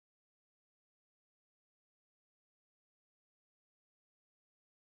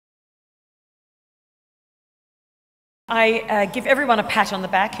I give everyone a pat on the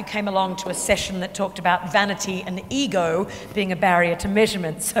back who came along to a session that talked about vanity and ego being a barrier to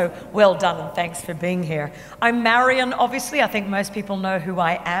measurement. So well done and thanks for being here. I'm Marion, obviously. I think most people know who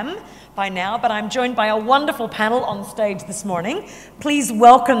I am by now, but I'm joined by a wonderful panel on stage this morning. Please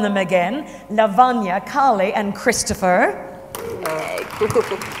welcome them again, Lavanya, Khali, and Christopher.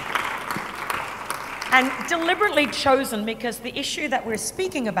 And deliberately chosen because the issue that we're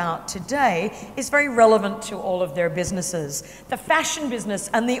speaking about today is very relevant to all of their businesses. The fashion business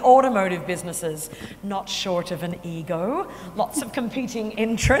and the automotive businesses, not short of an ego, lots of competing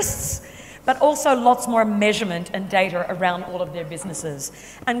interests, but also lots more measurement and data around all of their businesses.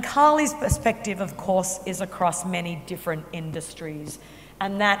 And Khali's perspective, of course, is across many different industries.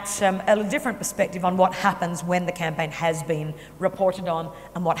 And that's a different perspective on what happens when the campaign has been reported on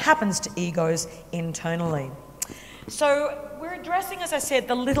and what happens to egos internally. So we're addressing, as I said,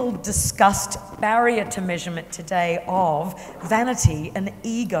 the little discussed barrier to measurement today of vanity and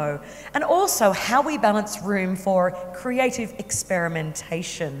ego, and also how we balance room for creative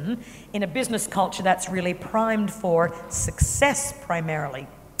experimentation in a business culture that's really primed for success primarily.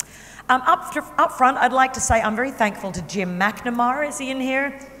 Up front, I'd like to say I'm very thankful to Jim McNamara. Is he in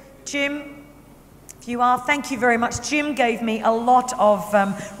here? Jim, if you are, thank you very much. Jim gave me a lot of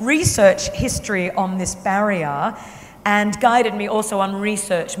research history on this barrier and guided me also on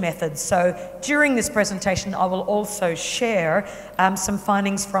research methods. So during this presentation, I will also share some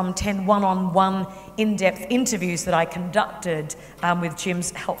findings from 10 one-on-one in-depth interviews that I conducted with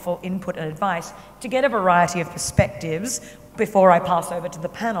Jim's helpful input and advice to get a variety of perspectives before I pass over to the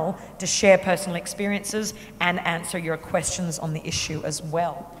panel to share personal experiences and answer your questions on the issue as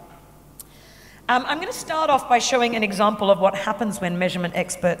well. I'm going to start off by showing an example of what happens when measurement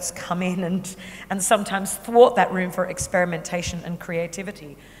experts come in and sometimes thwart that room for experimentation and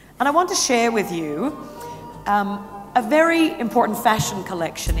creativity. And I want to share with you a very important fashion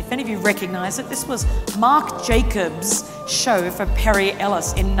collection. If any of you recognize it, this was Marc Jacobs' show for Perry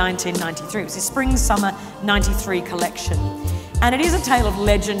Ellis in 1993. It was his spring-summer '93 collection. And it is a tale of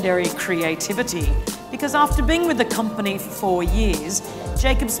legendary creativity because after being with the company for 4 years,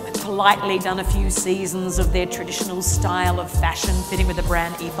 Jacobs politely done a few seasons of their traditional style of fashion fitting with the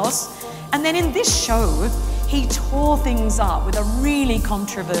brand ethos. And then in this show, he tore things up with a really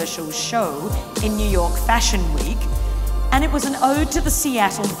controversial show in New York Fashion Week. And it was an ode to the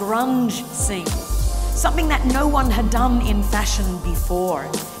Seattle grunge scene, something that no one had done in fashion before.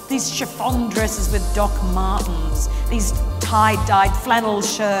 These chiffon dresses with Doc Martens, these tie-dyed flannel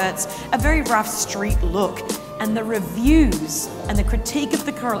shirts, a very rough street look. And the reviews and the critique of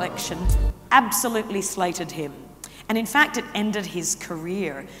the collection absolutely slated him. And in fact, it ended his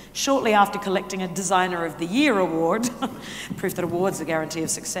career shortly after collecting a Designer of the Year award, proof that awards are a guarantee of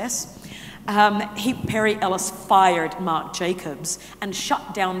success. Perry Ellis fired Marc Jacobs and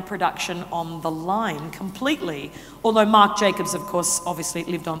shut down production on the line completely, although Marc Jacobs, of course, obviously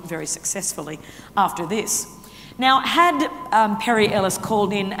lived on very successfully after this. Now, had Perry Ellis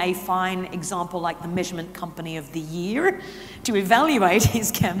called in a fine example like the Measurement Company of the Year to evaluate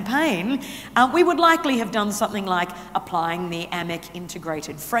his campaign, we would likely have done something like applying the AMEC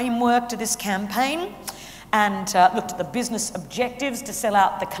integrated framework to this campaign, and looked at the business objectives to sell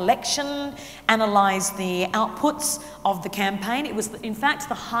out the collection, analysed the outputs of the campaign. It was, in fact,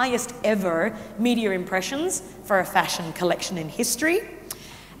 the highest ever media impressions for a fashion collection in history.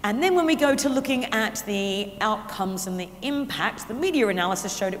 And then when we go to looking at the outcomes and the impact, the media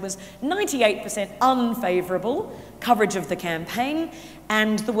analysis showed it was 98% unfavourable coverage of the campaign,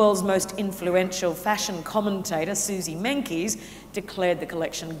 and the world's most influential fashion commentator, Susie Menkes, declared the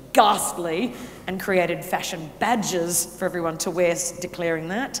collection ghastly and created fashion badges for everyone to wear declaring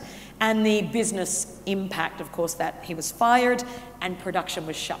that. And the business impact, of course, that he was fired and production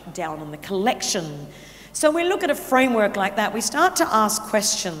was shut down on the collection. So when we look at a framework like that, we start to ask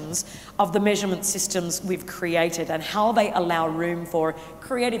questions of the measurement systems we've created and how they allow room for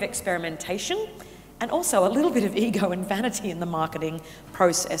creative experimentation and also a little bit of ego and vanity in the marketing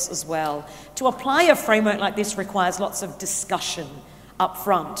process as well. To apply a framework like this requires lots of discussion up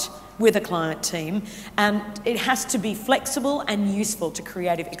front with a client team, and it has to be flexible and useful to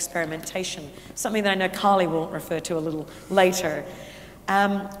creative experimentation, something that I know Khali will refer to a little later.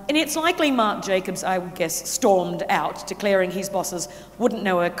 And it's likely Marc Jacobs, I would guess, stormed out, declaring his bosses wouldn't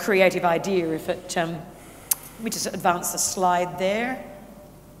know a creative idea if it... let me just advance the slide there.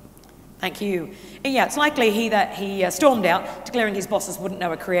 Thank you. And yeah, it's likely he stormed out, declaring his bosses wouldn't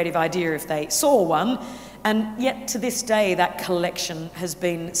know a creative idea if they saw one. And yet, to this day, that collection has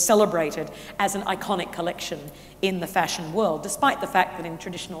been celebrated as an iconic collection in the fashion world, despite the fact that in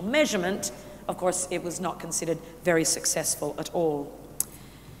traditional measurement, of course, it was not considered very successful at all.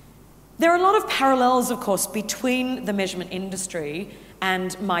 There are a lot of parallels, of course, between the measurement industry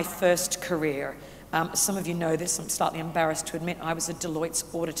and my first career. Some of you know this, I'm slightly embarrassed to admit I was a Deloitte's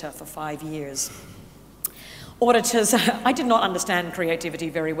auditor for 5 years. Auditors, I did not understand creativity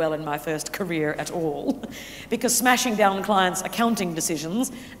very well in my first career at all, because smashing down clients' accounting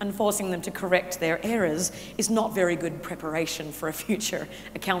decisions and forcing them to correct their errors is not very good preparation for a future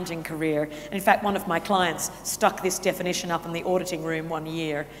accounting career. And in fact, one of my clients stuck this definition up in the auditing room one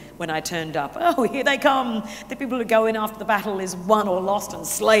year when I turned up. Oh, here they come. The people who go in after the battle is won or lost and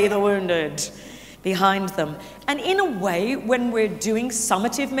slay the wounded behind them. And in a way, when we're doing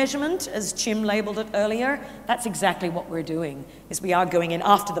summative measurement, as Jim labelled it earlier, that's exactly what we're doing, is we are going in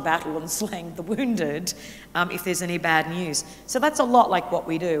after the battle and slaying the wounded if there's any bad news. So that's a lot like what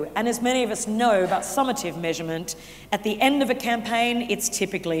we do. And as many of us know about summative measurement, at the end of a campaign,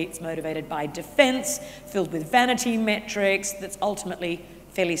 it's motivated by defence, filled with vanity metrics, that's ultimately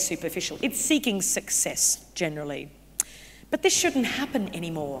fairly superficial. It's seeking success, generally. But this shouldn't happen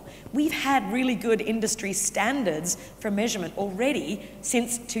anymore. We've had really good industry standards for measurement already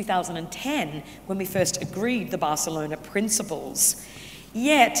since 2010, when we first agreed the Barcelona principles.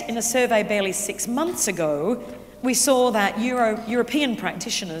 Yet, in a survey barely 6 months ago, we saw that European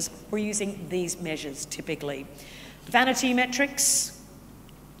practitioners were using these measures typically. Vanity metrics,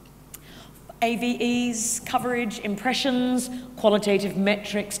 AVEs, coverage, impressions, qualitative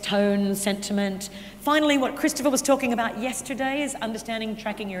metrics, tone, sentiment. Finally, what Christopher was talking about yesterday is understanding,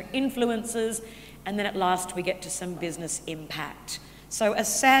 tracking your influences, and then at last we get to some business impact. So a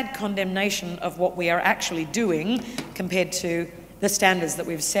sad condemnation of what we are actually doing compared to the standards that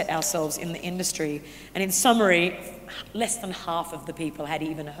we've set ourselves in the industry. And in summary, less than half of the people had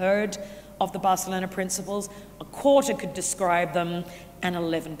even heard of the Barcelona principles, a quarter could describe them, and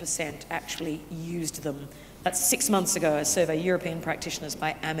 11% actually used them. That's 6 months ago, a survey of European practitioners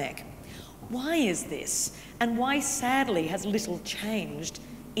by AMEC. Why is this? And why, sadly, has little changed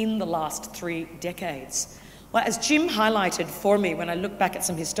in the last 3 decades? Well, as Jim highlighted for me when I look back at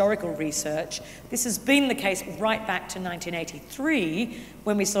some historical research, this has been the case right back to 1983,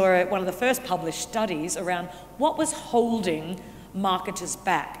 when we saw one of the first published studies around what was holding marketers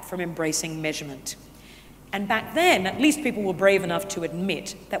back from embracing measurement. And back then, at least people were brave enough to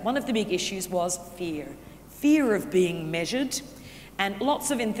admit that one of the big issues was fear. Fear of being measured, and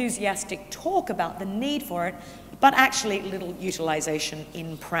lots of enthusiastic talk about the need for it, but actually little utilization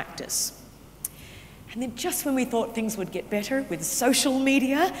in practice. And then just when we thought things would get better with social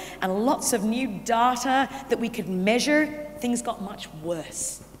media and lots of new data that we could measure, things got much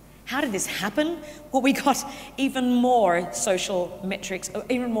worse. How did this happen? Well, we got even more social metrics, or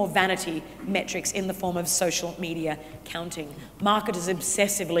even more vanity metrics in the form of social media counting. Marketers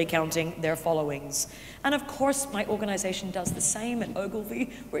obsessively counting their followings. And of course, my organization does the same at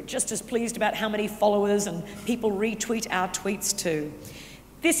Ogilvy. We're just as pleased about how many followers and people retweet our tweets too.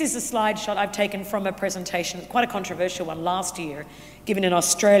 This is a slide shot I've taken from a presentation, quite a controversial one last year, given in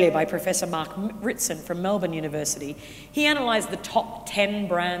Australia by Professor Mark Ritson from Melbourne University. He analysed the top 10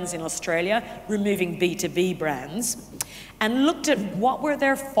 brands in Australia, removing B2B brands, and looked at what were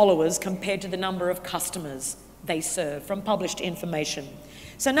their followers compared to the number of customers they serve from published information.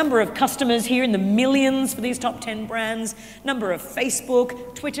 So number of customers here in the millions for these top 10 brands, number of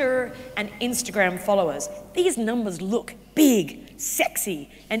Facebook, Twitter, and Instagram followers. These numbers look big,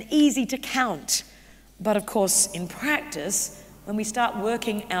 sexy, and easy to count. But of course, in practice, when we start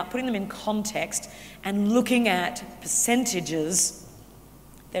working out, putting them in context and looking at percentages,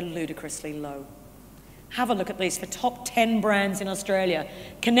 they're ludicrously low. Have a look at these for top 10 brands in Australia,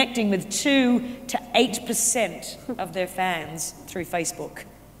 connecting with 2 to 8% of their fans through Facebook,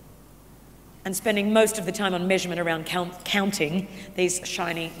 and spending most of the time on measurement around counting these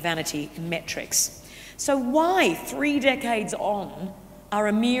shiny vanity metrics. So why, 3 decades on, are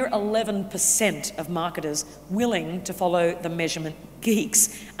a mere 11% of marketers willing to follow the measurement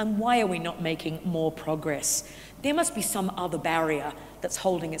geeks? And why are we not making more progress? There must be some other barrier that's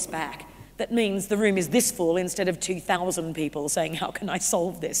holding us back. That means the room is this full instead of 2,000 people saying, how can I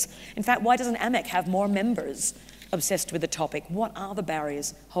solve this? In fact, why doesn't AMEC have more members obsessed with the topic? What are the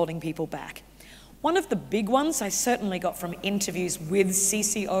barriers holding people back? One of the big ones I certainly got from interviews with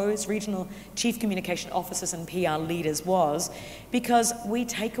CCOs, regional chief communication officers and PR leaders, was because we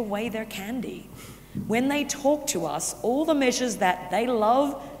take away their candy. When they talk to us, all the measures that they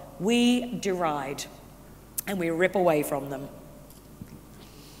love, we deride and we rip away from them.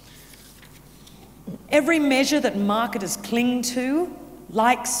 Every measure that marketers cling to,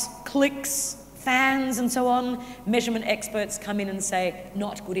 likes, clicks, fans, and so on, measurement experts come in and say,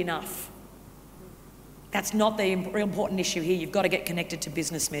 not good enough. That's not the real important issue here. You've got to get connected to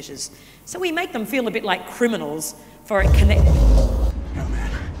business measures. So we make them feel a bit like criminals for connecting. No,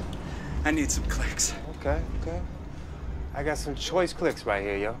 man. I need some clicks. Okay. I got some choice clicks right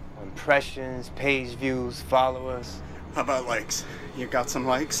here, yo. Impressions, page views, followers. How about likes? You got some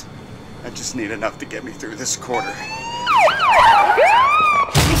likes? I just need enough to get me through this quarter.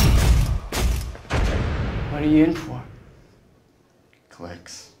 What are you in for?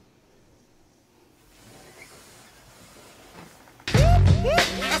 Clicks.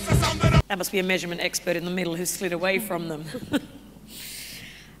 That must be a measurement expert in the middle who slid away from them.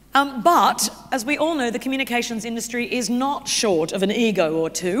 But, as we all know, the communications industry is not short of an ego or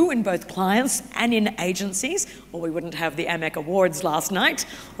two in both clients and in agencies, or we wouldn't have the AMEC Awards last night,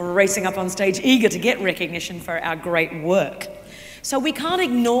 or racing up on stage eager to get recognition for our great work. So we can't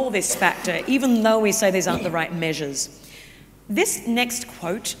ignore this factor, even though we say these aren't the right measures. This next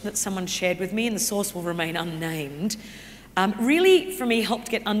quote that someone shared with me, and the source will remain unnamed, really, for me, helped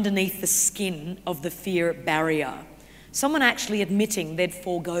get underneath the skin of the fear barrier. Someone actually admitting they'd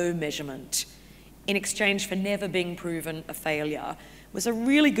forego measurement in exchange for never being proven a failure was a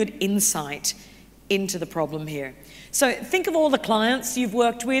really good insight into the problem here. So think of all the clients you've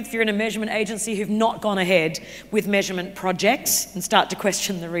worked with, if you're in a measurement agency, who've not gone ahead with measurement projects and start to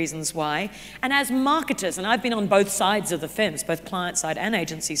question the reasons why. And as marketers, and I've been on both sides of the fence, both client side and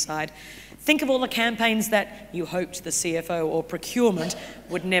agency side, think of all the campaigns that you hoped the CFO or procurement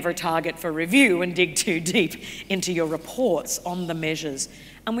would never target for review and dig too deep into your reports on the measures.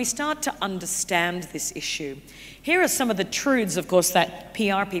 And we start to understand this issue. Here are some of the truths, of course, that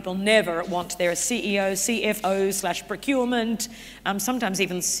PR people never want their CEO, CFO / procurement, sometimes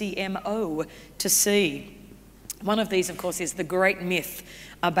even CMO to see. One of these, of course, is the great myth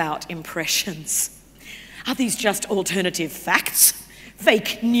about impressions. Are these just alternative facts?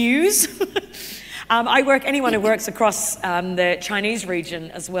 Fake news? Anyone who works across the Chinese region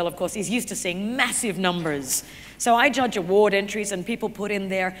as well, of course, is used to seeing massive numbers. So I judge award entries and people put in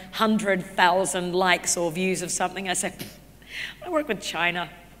their 100,000 likes or views of something. I say, I work with China.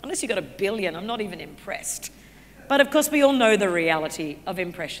 Unless you've got 1 billion, I'm not even impressed. But of course, we all know the reality of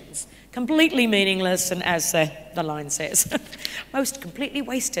impressions. Completely meaningless, and as the line says, most completely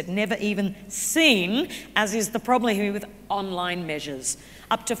wasted, never even seen, as is the problem here with online measures.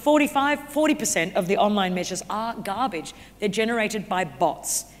 Up to 40% of the online measures are garbage. They're generated by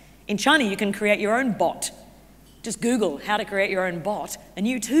bots. In China, you can create your own bot. Just Google how to create your own bot, and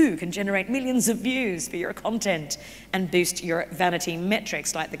you too can generate millions of views for your content and boost your vanity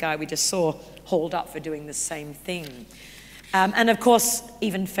metrics, like the guy we just saw hauled up for doing the same thing. And of course,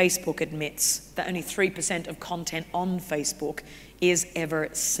 even Facebook admits that only 3% of content on Facebook is ever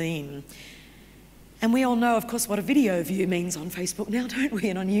seen. And we all know, of course, what a video view means on Facebook now, don't we,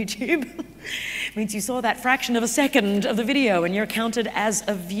 and on YouTube? It means you saw that fraction of a second of the video and you're counted as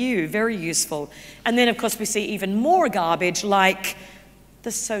a view. Very useful. And then, of course, we see even more garbage like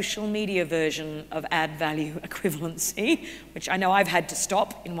the social media version of add value equivalency, which I know I've had to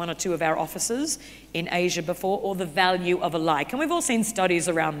stop in 1 or 2 of our offices in Asia before, or the value of a like. And we've all seen studies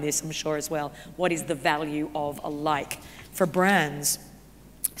around this, I'm sure, as well. What is the value of a like for brands?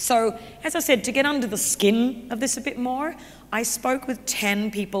 So, as I said, to get under the skin of this a bit more, I spoke with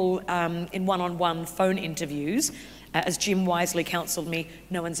 10 people in one-on-one phone interviews. As Jim wisely counselled me,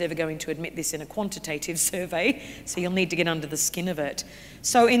 no one's ever going to admit this in a quantitative survey, so you'll need to get under the skin of it.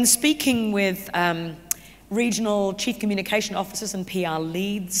 So in speaking with regional chief communication officers and PR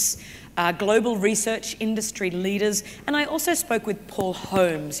leads, global research industry leaders, and I also spoke with Paul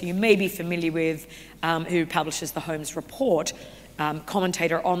Holmes, who you may be familiar with, who publishes the Holmes Report,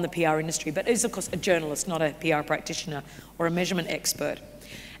 commentator on the PR industry, but is of course a journalist, not a PR practitioner or a measurement expert.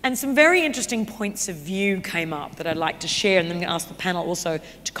 And some very interesting points of view came up that I'd like to share, and then I'm going to ask the panel also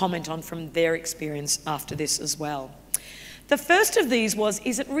to comment on from their experience after this as well. The first of these was,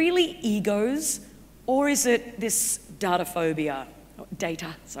 is it really egos, or is it this data phobia?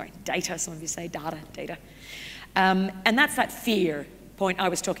 Data, some of you say data. And that's that fear point I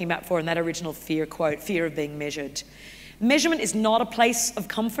was talking about before in that original fear quote, fear of being measured. Measurement is not a place of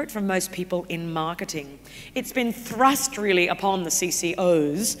comfort for most people in marketing. It's been thrust really upon the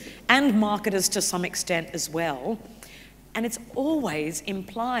CCOs and marketers to some extent as well. And it's always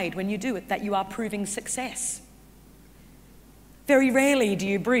implied when you do it that you are proving success. Very rarely do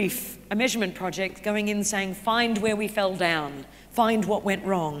you brief a measurement project going in saying, find where we fell down, find what went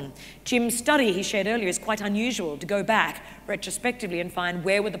wrong. Jim's study he shared earlier is quite unusual, to go back retrospectively and find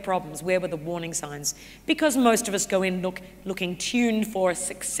where were the problems, where were the warning signs, because most of us go in looking tuned for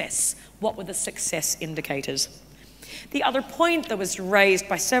success. What were the success indicators? The other point that was raised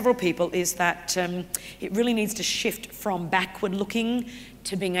by several people is that it really needs to shift from backward looking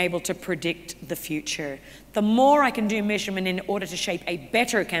to being able to predict the future. The more I can do measurement in order to shape a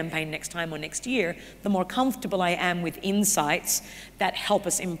better campaign next time or next year, the more comfortable I am with insights that help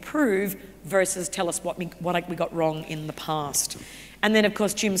us improve versus tell us what we got wrong in the past. And then, of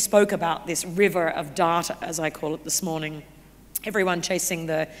course, Jim spoke about this river of data, as I call it this morning. Everyone chasing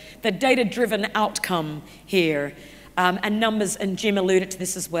the data-driven outcome here. And numbers, and Jim alluded to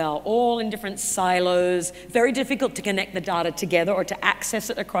this as well, all in different silos, very difficult to connect the data together or to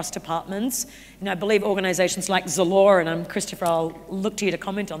access it across departments. And I believe organizations like ZALORA, and Christopher, I'll look to you to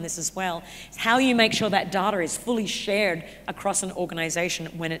comment on this as well, is how you make sure that data is fully shared across an organization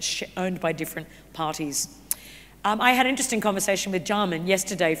when it's owned by different parties. I had an interesting conversation with Jarman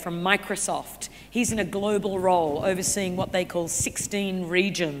yesterday from Microsoft. He's in a global role overseeing what they call 16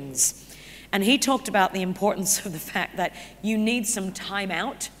 regions. And he talked about the importance of the fact that you need some time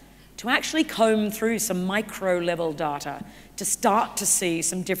out to actually comb through some micro-level data to start to see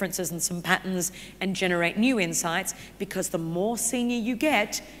some differences and some patterns and generate new insights, because the more senior you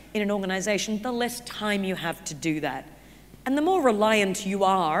get in an organization, the less time you have to do that. And the more reliant you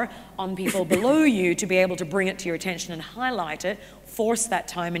are on people below you to be able to bring it to your attention and highlight it, force that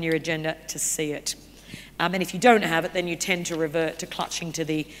time in your agenda to see it. And if you don't have it, then you tend to revert to clutching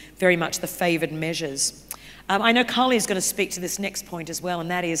to very much the favoured measures. I know Khali is going to speak to this next point as well, and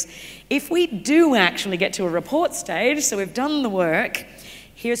that is, if we do actually get to a report stage, so we've done the work,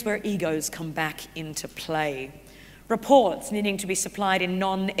 here's where egos come back into play. Reports needing to be supplied in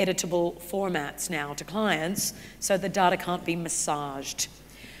non-editable formats now to clients, so the data can't be massaged.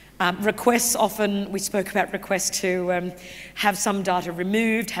 Requests, often we spoke about requests to have some data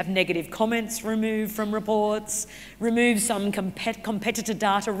removed, have negative comments removed from reports, remove some competitor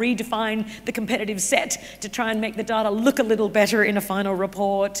data, redefine the competitive set to try and make the data look a little better in a final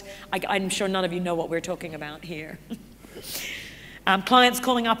report. I'm sure none of you know what we're talking about here. Clients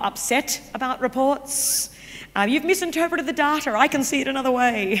calling up upset about reports. You've misinterpreted the data, I can see it another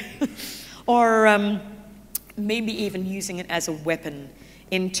way. Or maybe even using it as a weapon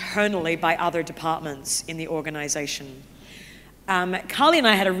internally by other departments in the organization. Khali and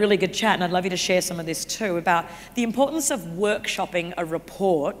I had a really good chat, and I'd love you to share some of this too, about the importance of workshopping a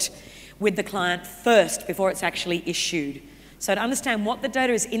report with the client first before it's actually issued. So to understand what the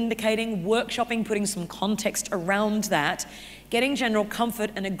data is indicating, workshopping, putting some context around that, getting general comfort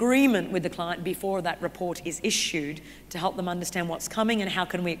and agreement with the client before that report is issued to help them understand what's coming and how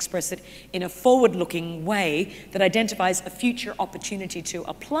can we express it in a forward-looking way that identifies a future opportunity to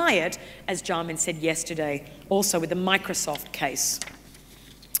apply it, as Jarman said yesterday, also with the Microsoft case.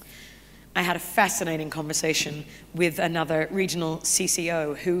 I had a fascinating conversation with another regional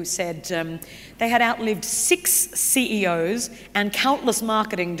CCO who said they had outlived 6 CEOs and countless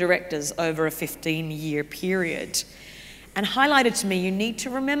marketing directors over a 15-year period, and highlighted to me, you need to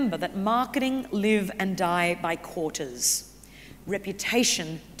remember that marketing live and die by quarters.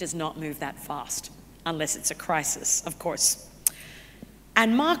 Reputation does not move that fast, unless it's a crisis, of course.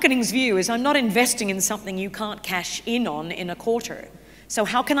 And marketing's view is, I'm not investing in something you can't cash in on in a quarter. So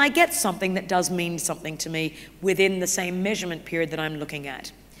how can I get something that does mean something to me within the same measurement period that I'm looking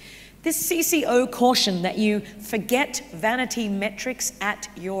at? This CCO cautioned that you forget vanity metrics at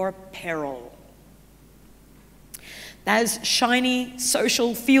your peril. Those shiny,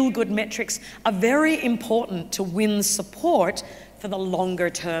 social, feel-good metrics are very important to win support for the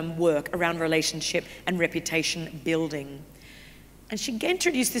longer-term work around relationship and reputation building. And she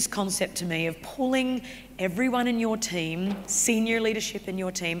introduced this concept to me of pulling everyone in your team, senior leadership in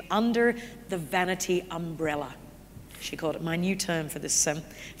your team, under the vanity umbrella. She called it my new term for this,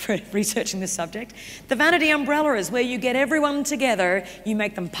 for researching this subject. The vanity umbrella is where you get everyone together, you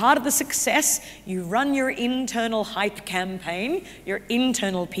make them part of the success, you run your internal hype campaign, your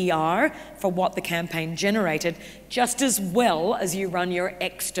internal PR for what the campaign generated, just as well as you run your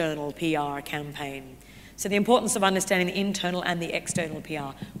external PR campaign. So the importance of understanding the internal and the external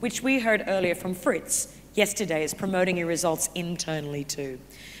PR, which we heard earlier from Fritz yesterday, is promoting your results internally too.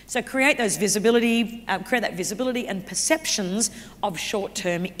 So create that visibility and perceptions of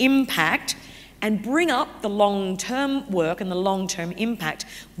short-term impact, and bring up the long-term work and the long-term impact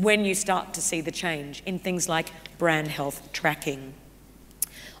when you start to see the change in things like brand health tracking.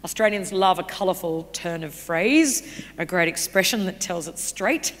 Australians love a colourful turn of phrase, a great expression that tells it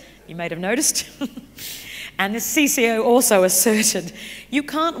straight, you may have noticed. And the CCO also asserted, you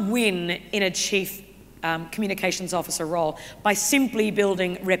can't win in a chief communications officer role by simply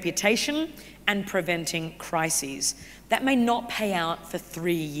building reputation and preventing crises. that may not pay out for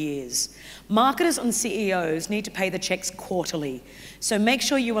 3 years. Marketers and CEOs need to pay the checks quarterly. So make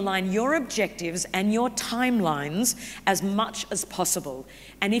sure you align your objectives and your timelines as much as possible.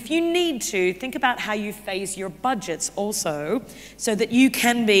 And if you need to, think about how you phase your budgets also, so that you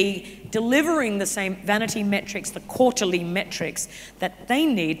can be delivering the same vanity metrics, the quarterly metrics that they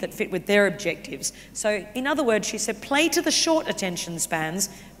need that fit with their objectives. So in other words, she said, play to the short attention spans,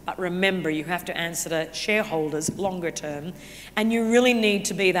 but remember, you have to answer to shareholders longer term, and you really need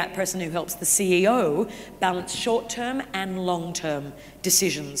to be that person who helps the CEO balance short-term and long-term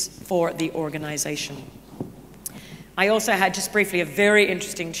decisions for the organization. I also had, just briefly, a very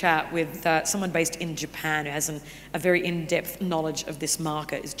interesting chat with someone based in Japan who has a very in-depth knowledge of this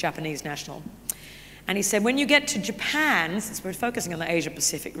market, is Japanese national. And he said, when you get to Japan, since we're focusing on the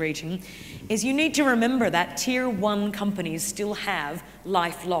Asia-Pacific region, is you need to remember that Tier 1 companies still have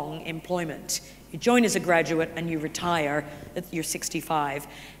lifelong employment. You join as a graduate and you retire at you're 65,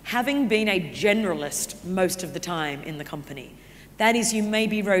 having been a generalist most of the time in the company. That is, you may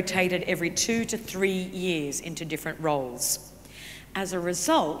be rotated every 2 to 3 years into different roles. As a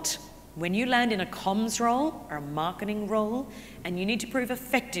result, when you land in a comms role or a marketing role and you need to prove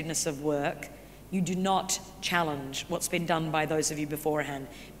effectiveness of work, you do not challenge what's been done by those of you beforehand,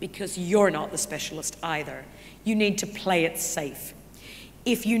 because you're not the specialist either. You need to play it safe.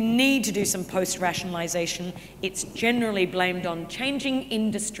 If you need to do some post-rationalization, it's generally blamed on changing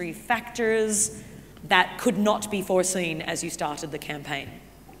industry factors that could not be foreseen as you started the campaign.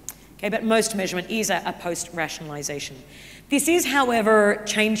 Okay, but most measurement is a post-rationalization. This is, however,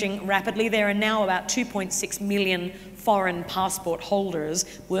 changing rapidly. There are now about 2.6 million foreign passport holders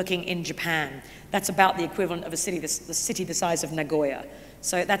working in Japan. That's about the equivalent of a city, the city the size of Nagoya.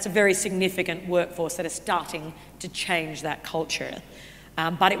 So that's a very significant workforce that is starting to change that culture.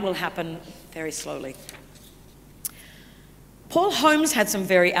 But it will happen very slowly. Paul Holmes had some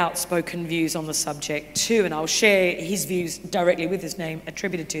very outspoken views on the subject too, and I'll share his views directly with his name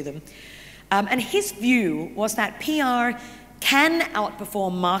attributed to them. And his view was that PR can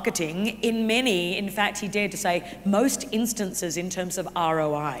outperform marketing in many, in fact, he dared to say, most instances in terms of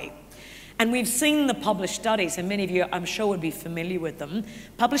ROI. And we've seen the published studies, and many of you, I'm sure, would be familiar with them,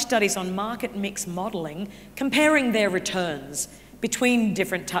 published studies on market mix modeling, comparing their returns between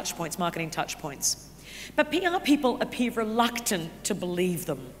different touch points, marketing touch points. But PR people appear reluctant to believe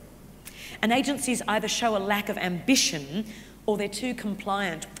them. And agencies either show a lack of ambition or they're too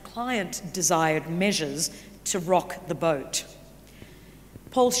compliant with client-desired measures to rock the boat.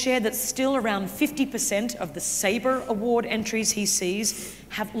 Paul shared that still around 50% of the SABRE award entries he sees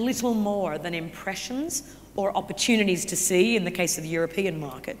have little more than impressions or opportunities to see, in the case of European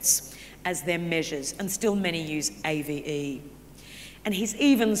markets, as their measures, and still many use AVE. And he's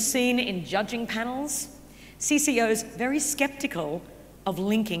even seen in judging panels, CCOs very skeptical of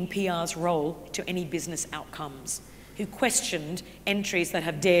linking PR's role to any business outcomes, who questioned entries that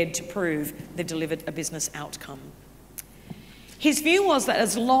have dared to prove they've delivered a business outcome. His view was that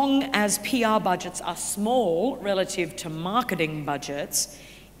as long as PR budgets are small relative to marketing budgets,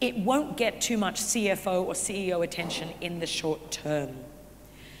 it won't get too much CFO or CEO attention in the short term.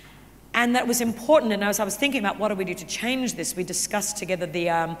 And that was important, and as I was thinking about what do we do to change this, we discussed together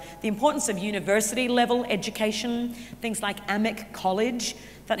the importance of university-level education, things like AMEC college,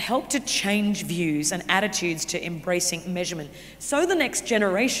 that help to change views and attitudes to embracing measurement, so the next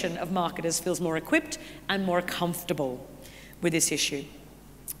generation of marketers feels more equipped and more comfortable with this issue.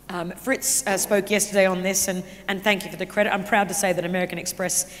 Fritz spoke yesterday on this, and thank you for the credit. I'm proud to say that American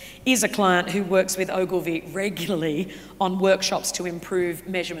Express is a client who works with Ogilvy regularly on workshops to improve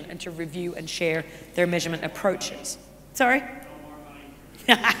measurement and to review and share their measurement approaches. Sorry?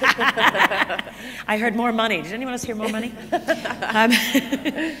 I heard more money. Did anyone else hear more money?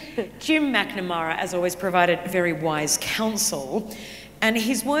 Jim McNamara, as always, provided very wise counsel. And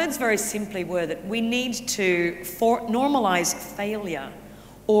his words very simply were that we need to normalize failure,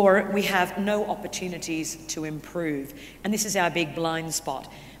 or we have no opportunities to improve. And this is our big blind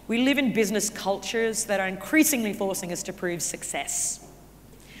spot. We live in business cultures that are increasingly forcing us to prove success,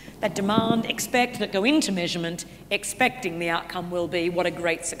 that demand, expect, that go into measurement, expecting the outcome will be what a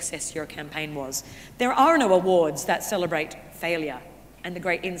great success your campaign was. There are no awards that celebrate failure and the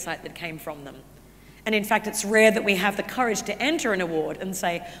great insight that came from them. And in fact, it's rare that we have the courage to enter an award and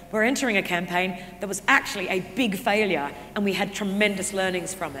say, we're entering a campaign that was actually a big failure and we had tremendous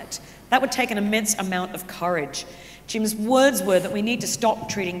learnings from it. That would take an immense amount of courage. Jim's words were that we need to stop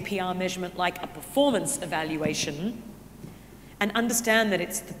treating PR measurement like a performance evaluation and understand that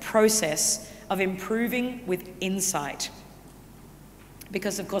it's the process of improving with insight.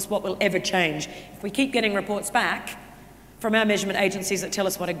 Because of course, what will ever change? If we keep getting reports back from our measurement agencies that tell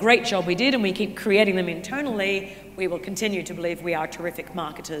us what a great job we did, and we keep creating them internally, we will continue to believe we are terrific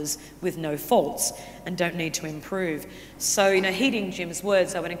marketers with no faults and don't need to improve. So, you know, heeding Jim's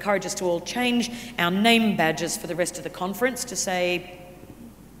words, I would encourage us to all change our name badges for the rest of the conference to say,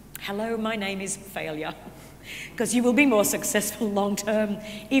 hello, my name is failure. Because you will be more successful long term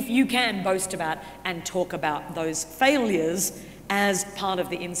if you can boast about and talk about those failures as part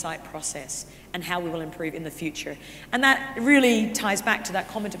of the insight process and how we will improve in the future. And that really ties back to that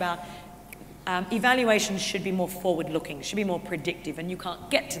comment about evaluations should be more forward-looking, should be more predictive, and you can't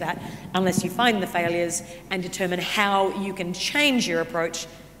get to that unless you find the failures and determine how you can change your approach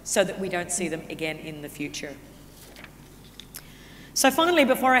so that we don't see them again in the future. So finally,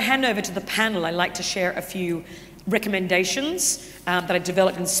 before I hand over to the panel, I'd like to share a few recommendations that I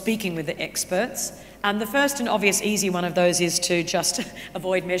developed in speaking with the experts. The first and obvious easy one of those is to just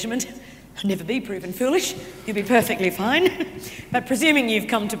avoid measurement. Never be proven foolish, you'll be perfectly fine. But presuming you've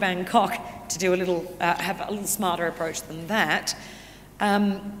come to Bangkok to do have a little smarter approach than that,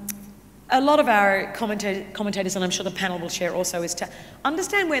 a lot of our commentators, and I'm sure the panel will share also, is to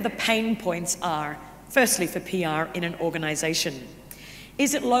understand where the pain points are, firstly for PR in an organisation.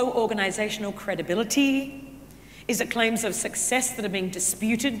 Is it low organisational credibility? Is it claims of success that are being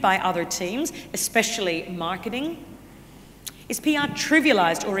disputed by other teams, especially marketing? Is PR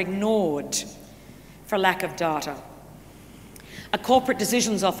trivialised or ignored for lack of data? Are corporate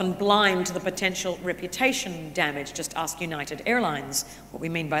decisions often blind to the potential reputation damage? Just ask United Airlines what we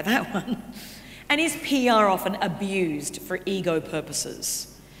mean by that one. And is PR often abused for ego purposes?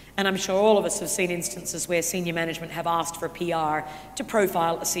 And I'm sure all of us have seen instances where senior management have asked for PR to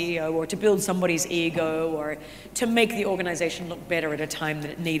profile a CEO or to build somebody's ego or to make the organisation look better at a time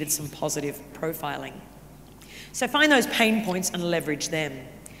that it needed some positive profiling. So find those pain points and leverage them.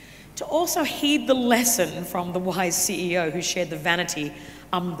 To also heed the lesson from the wise CEO who shared the vanity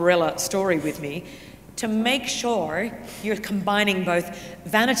umbrella story with me, to make sure you're combining both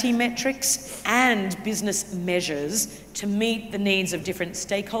vanity metrics and business measures to meet the needs of different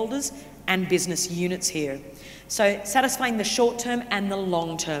stakeholders and business units here. So satisfying the short term and the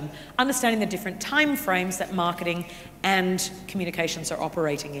long term, understanding the different time frames that marketing and communications are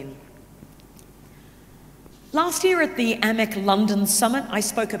operating in. Last year at the AMEC London Summit, I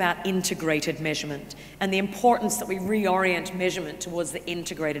spoke about integrated measurement and the importance that we reorient measurement towards the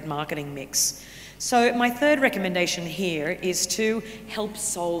integrated marketing mix. So my third recommendation here is to help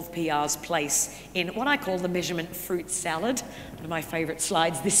solve PR's place in what I call the measurement fruit salad. One of my favourite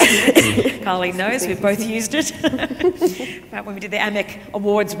slides this year. Khali knows, we've both used it. When we did the AMEC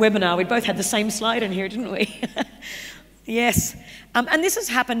Awards webinar, we both had the same slide in here, didn't we? Yes. And this has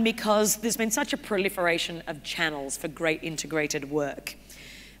happened because there's been such a proliferation of channels for great integrated work.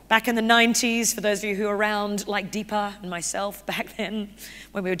 Back in the 90s, for those of you who were around, like Deepa and myself back then,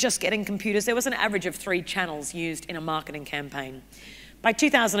 when we were just getting computers, there was an average of 3 channels used in a marketing campaign. By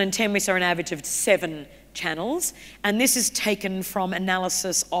 2010, we saw an average of 7 channels, and this is taken from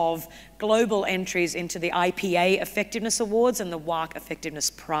analysis of global entries into the IPA Effectiveness Awards and the WARC Effectiveness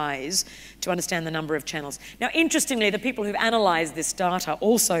Prize to understand the number of channels. Now, interestingly, the people who've analysed this data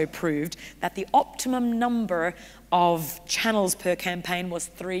also proved that the optimum number of channels per campaign was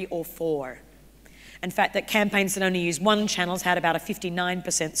 3 or 4. In fact, that campaigns that only use 1 channel had about a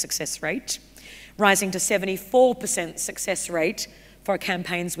 59% success rate, rising to 74% success rate for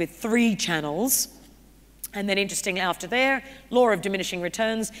campaigns with 3 channels. And then interestingly after there, law of diminishing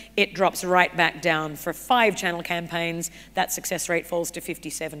returns, it drops right back down. For 5-channel campaigns, that success rate falls to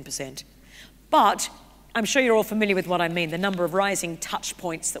 57%. But I'm sure you're all familiar with what I mean, the number of rising touch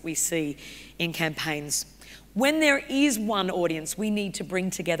points that we see in campaigns. When there is one audience, we need to bring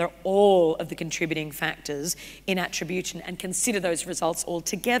together all of the contributing factors in attribution and consider those results all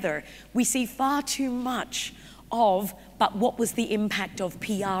together. We see far too much of, but what was the impact of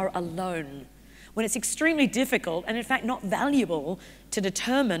PR alone? When it's extremely difficult and in fact not valuable to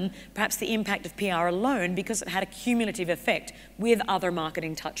determine perhaps the impact of PR alone because it had a cumulative effect with other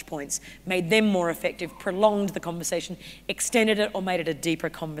marketing touch points, made them more effective, prolonged the conversation, extended it or made it a deeper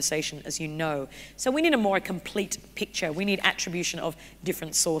conversation, as you know. So we need a more complete picture. We need attribution of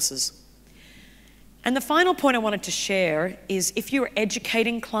different sources. And the final point I wanted to share is if you're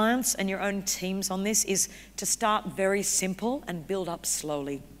educating clients and your own teams on this is to start very simple and build up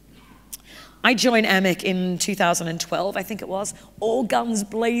slowly. I joined AMEC in 2012, I think it was, all guns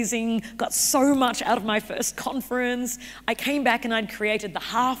blazing, got so much out of my first conference. I came back and I'd created the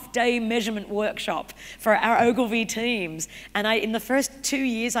half-day measurement workshop for our Ogilvy teams. And in the first 2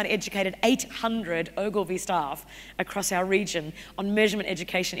 years, I'd educated 800 Ogilvy staff across our region on measurement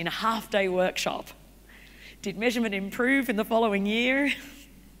education in a half-day workshop. Did measurement improve in the following year?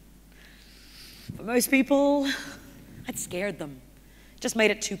 For most people, I'd scared them. Just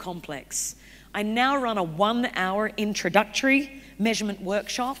made it too complex. I now run a 1-hour introductory measurement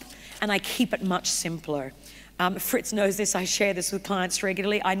workshop, and I keep it much simpler. Fritz knows this, I share this with clients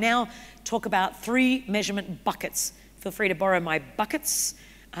regularly. I now talk about 3 measurement buckets. Feel free to borrow my buckets.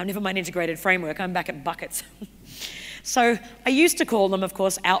 Never mind integrated framework, I'm back at buckets. So I used to call them, of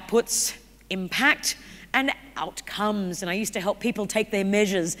course, outputs, impact, and outcomes. And I used to help people take their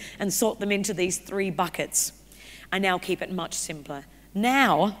measures and sort them into these 3 buckets. I now keep it much simpler.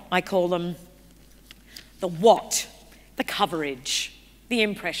 Now I call them the what, the coverage, the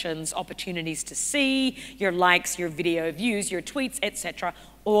impressions, opportunities to see, your likes, your video views, your tweets, etc.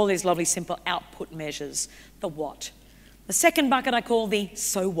 All these lovely simple output measures, the what. The second bucket I call the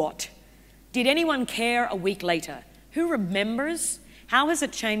so what. Did anyone care a week later? Who remembers? How has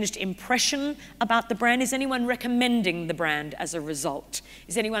it changed impression about the brand? Is anyone recommending the brand as a result?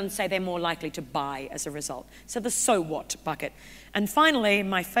 Is anyone say they're more likely to buy as a result? So the so what bucket. And finally,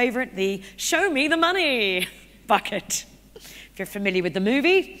 my favorite, the show me the money bucket. If you're familiar with the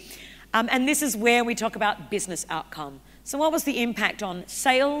movie. And this is where we talk about business outcome. So what was the impact on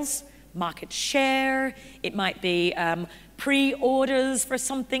sales, market share? It might be pre-orders for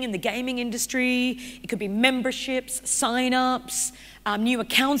something in the gaming industry. It could be memberships, sign-ups, new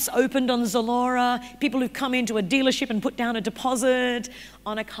accounts opened on ZALORA, people who've come into a dealership and put down a deposit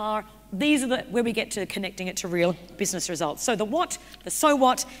on a car. These are where we get to connecting it to real business results. So the what, the so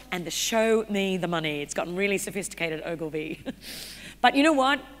what, and the show me the money. It's gotten really sophisticated, Ogilvy. But you know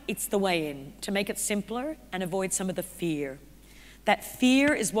what? It's the way in, to make it simpler and avoid some of the fear. That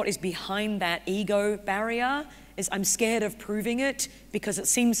fear is what is behind that ego barrier, is I'm scared of proving it because it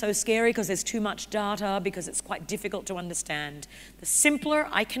seems so scary, because there's too much data, because it's quite difficult to understand. The simpler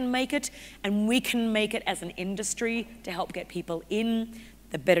I can make it, and we can make it as an industry to help get people in,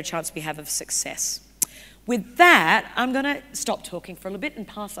 the better chance we have of success. With that, I'm going to stop talking for a little bit and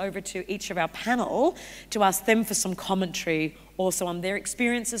pass over to each of our panel to ask them for some commentary also on their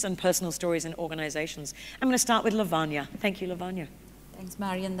experiences and personal stories in organizations. I'm going to start with Lavanya. Thank you, Lavanya. Thanks,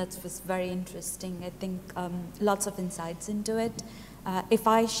 Marion. That was very interesting. I think lots of insights into it. If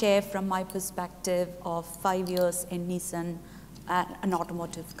I share from my perspective of 5 years in Nissan, an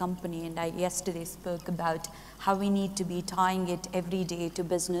automotive company, and I yesterday spoke about how we need to be tying it every day to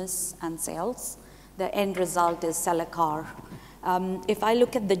business and sales. The end result is sell a car. If I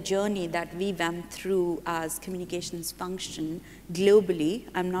look at the journey that we went through as communications function globally,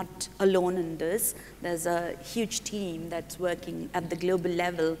 I'm not alone in this. There's a huge team that's working at the global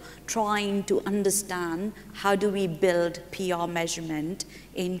level trying to understand how do we build PR measurement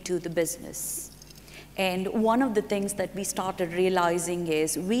into the business. And one of the things that we started realizing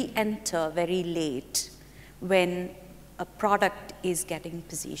is we enter very late when a product is getting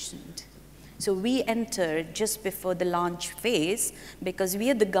positioned. So we enter just before the launch phase because we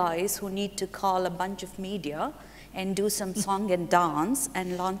are the guys who need to call a bunch of media and do some song and dance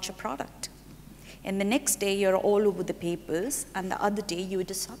and launch a product. And the next day you're all over the papers, and the other day you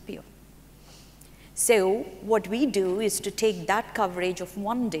disappear. So what we do is to take that coverage of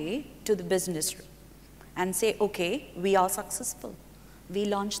one day to the business room and say, okay, we are successful. We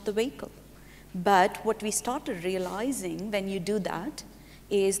launched the vehicle. But what we started realizing when you do that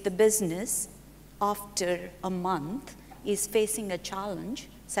is the business, after a month, is facing a challenge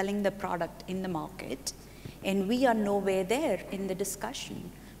selling the product in the market, and we are nowhere there in the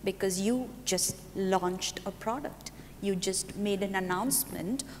discussion because you just launched a product. You just made an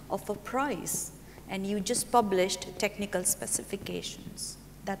announcement of a price, and you just published technical specifications.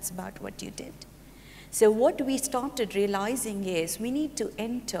 That's about what you did. So what we started realizing is we need to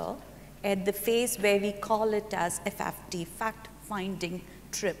enter at the phase where we call it as FFT, fact-finding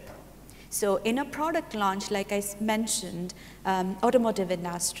trip. So in a product launch, like I mentioned, automotive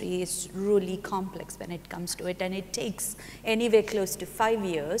industry is really complex when it comes to it, and it takes anywhere close to 5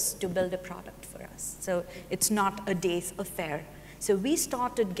 years to build a product for us. So it's not a day's affair. So we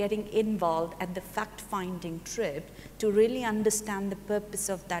started getting involved at the fact-finding trip to really understand the purpose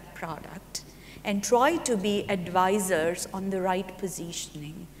of that product and try to be advisors on the right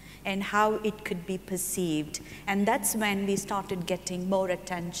positioning and how it could be perceived. And that's when we started getting more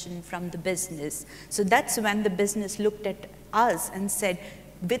attention from the business. So that's when the business looked at us and said,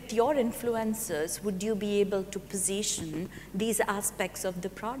 with your influencers, would you be able to position these aspects of the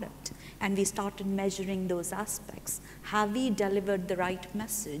product? And we started measuring those aspects. Have we delivered the right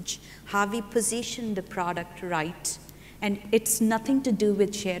message? Have we positioned the product right? And it's nothing to do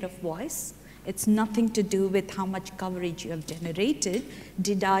with share of voice. It's nothing to do with how much coverage you have generated.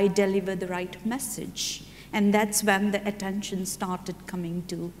 Did I deliver the right message? And that's when the attention started coming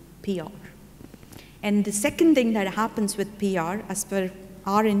to PR. And the second thing that happens with PR, as per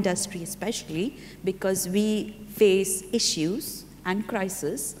our industry especially, because we face issues and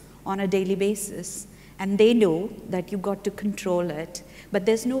crises on a daily basis, and they know that you've got to control it, but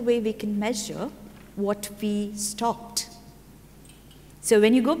there's no way we can measure what we stopped. So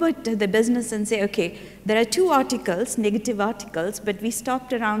when you go back to the business and say, okay, there are 2 articles, negative articles, but we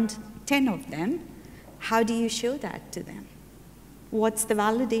stopped around 10 of them, how do you show that to them? What's the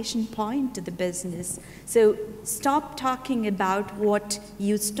validation point to the business? So stop talking about what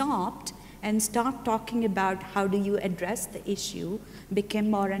you stopped and start talking about how do you address the issue became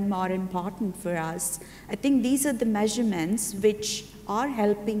more and more important for us. I think these are the measurements which are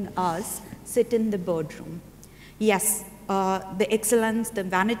helping us sit in the boardroom. Yes, the excellence, the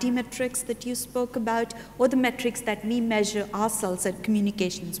vanity metrics that you spoke about, or the metrics that we measure ourselves as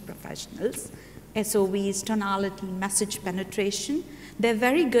communications professionals, SOVs, tonality, message penetration, they're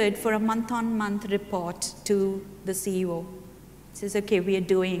very good for a month-on-month report to the CEO. It says, okay, we are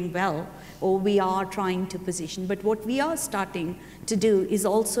doing well, or we are trying to position. But what we are starting to do is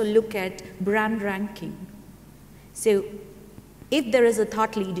also look at brand ranking. So if there is a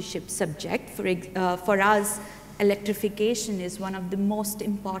thought leadership subject, for us, electrification is one of the most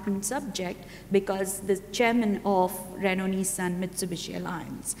important subject because the chairman of Renault Nissan Mitsubishi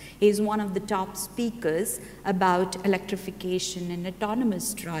Alliance is one of the top speakers about electrification and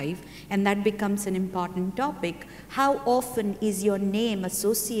autonomous drive, and that becomes an important topic. How often is your name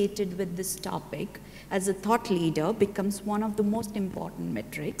associated with this topic as a thought leader becomes one of the most important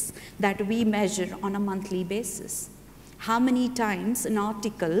metrics that we measure on a monthly basis. How many times an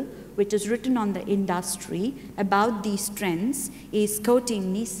article which is written on the industry about these trends is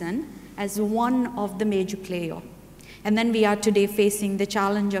quoting Nissan as one of the major players. And then we are today facing the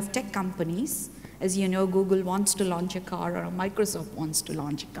challenge of tech companies. As you know, Google wants to launch a car, or Microsoft wants to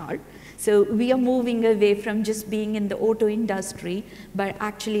launch a car. So we are moving away from just being in the auto industry, but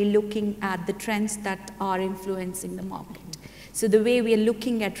actually looking at the trends that are influencing the market. So the way we are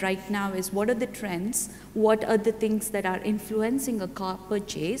looking at right now is what are the trends, what are the things that are influencing a car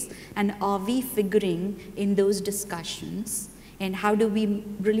purchase, and are we figuring in those discussions, and how do we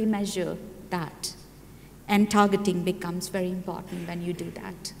really measure that? And targeting becomes very important when you do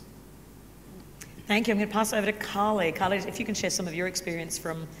that. Thank you. I'm going to pass over to Khali. Khali, if you can share some of your experience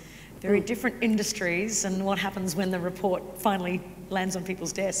from very different industries and what happens when the report finally lands on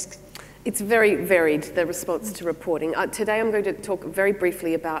people's desks. It's very varied, the response to reporting. Today I'm going to talk very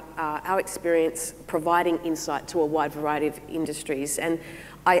briefly about our experience providing insight to a wide variety of industries. And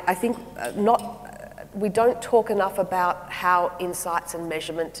I think we don't talk enough about how insights and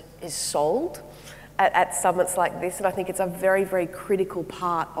measurement is sold at summits like this, and I think it's a very, very critical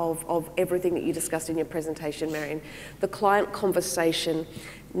part of everything that you discussed in your presentation, Marion. The client conversation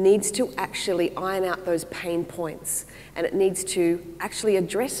needs to actually iron out those pain points, and it needs to actually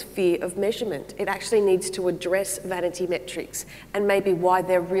address fear of measurement. It actually needs to address vanity metrics and maybe why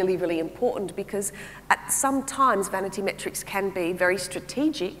they're really, really important, because at some times vanity metrics can be very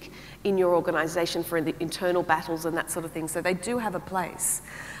strategic in your organisation for the internal battles and that sort of thing, so they do have a place.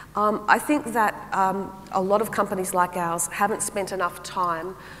 I think that a lot of companies like ours haven't spent enough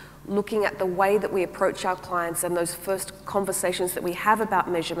time looking at the way that we approach our clients and those first conversations that we have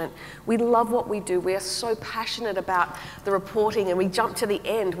about measurement. We love what we do. We are so passionate about the reporting, and we jump to the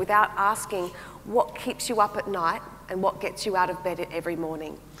end without asking what keeps you up at night and what gets you out of bed every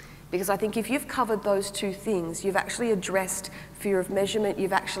morning. Because I think if you've covered those two things, you've actually addressed fear of measurement,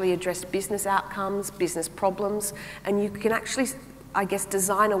 you've actually addressed business outcomes, business problems, and you can actually, I guess,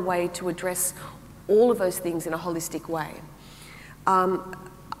 design a way to address all of those things in a holistic way.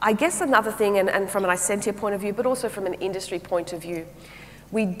 I guess another thing, and from an Isentia point of view, but also from an industry point of view,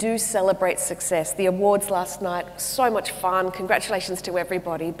 we do celebrate success. The awards last night, so much fun, congratulations to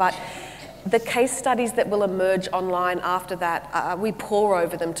everybody, but the case studies that will emerge online after that, we pore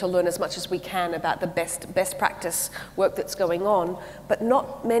over them to learn as much as we can about the best practice work that's going on, but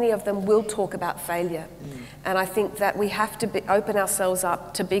not many of them will talk about failure. And I think that we have to open ourselves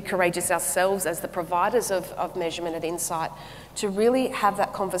up to be courageous ourselves as the providers of measurement and insight, to really have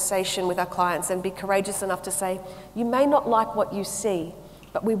that conversation with our clients and be courageous enough to say, you may not like what you see,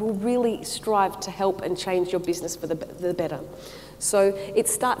 but we will really strive to help and change your business for the better. So it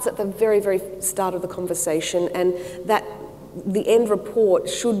starts at the very, very start of the conversation, and that the end report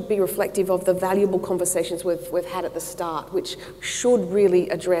should be reflective of the valuable conversations we've had at the start, which should really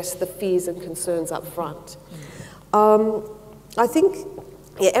address the fears and concerns up front. I think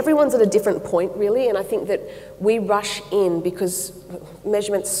Yeah, everyone's at a different point, really, and I think that we rush in because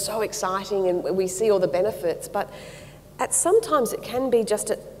measurement's so exciting and we see all the benefits, but at sometimes it can be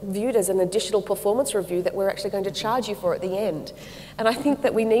just viewed as an additional performance review that we're actually going to charge you for at the end. And I think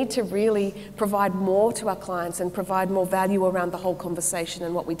that we need to really provide more to our clients and provide more value around the whole conversation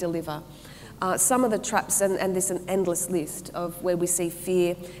and what we deliver. Some of the traps, and there's an endless list of where we see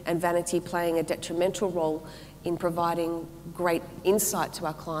fear and vanity playing a detrimental role in providing great insight to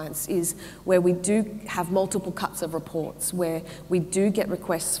our clients, is where we do have multiple cuts of reports, where we do get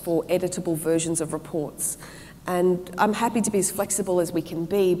requests for editable versions of reports. And I'm happy to be as flexible as we can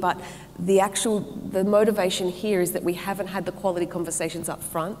be, but the motivation here is that we haven't had the quality conversations up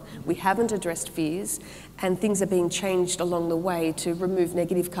front, we haven't addressed fears, and things are being changed along the way to remove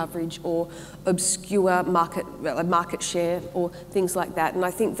negative coverage or obscure market share or things like that. And I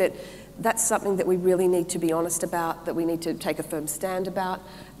think that that's something that we really need to be honest about, that we need to take a firm stand about,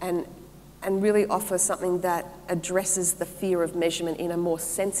 and really offer something that addresses the fear of measurement in a more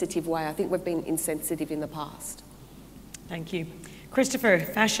sensitive way. I think we've been insensitive in the past. Thank you. Christopher,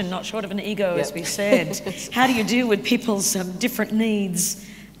 fashion, not short of an ego, as we said. How do you deal with people's different needs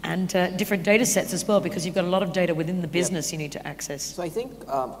and different data sets as well? Because you've got a lot of data within the business you need to access. So I think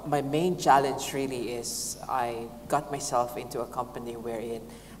my main challenge really is I got myself into a company wherein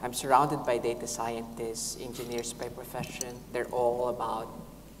I'm surrounded by data scientists, engineers by profession. They're all about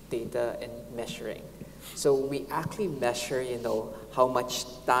data and measuring. So we actually measure, you know, how much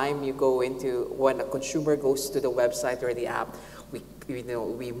time you go into when a consumer goes to the website or the app.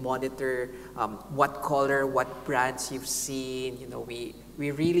 We monitor what color, what brands you've seen. You know, we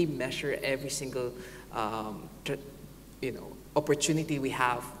really measure every single opportunity we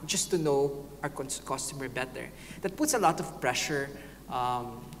have just to know our customer better. That puts a lot of pressure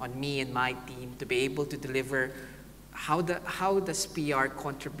on me and my team to be able to deliver. How does PR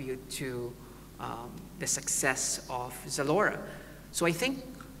contribute to the success of ZALORA? So I think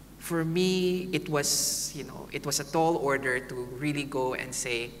for me, it was a tall order to really go and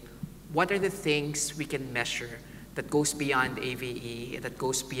say, what are the things we can measure that goes beyond AVE, that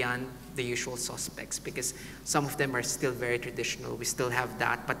goes beyond the usual suspects? Because some of them are still very traditional, we still have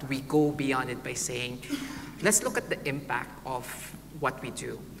that, but we go beyond it by saying, let's look at the impact of what we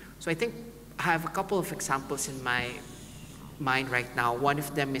do. So I think I have a couple of examples in my mind right now. One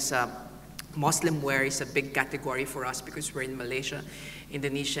of them is Muslim wear is a big category for us because we're in Malaysia,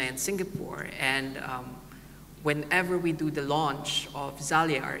 Indonesia, and Singapore. And whenever we do the launch of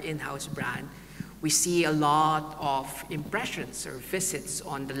Zalia, our in-house brand, we see a lot of impressions or visits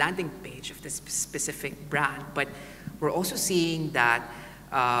on the landing page of this specific brand. But we're also seeing that,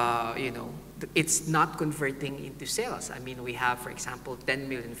 it's not converting into sales. I mean, we have, for example, 10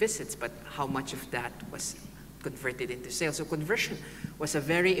 million visits, but how much of that was converted into sales? So conversion was a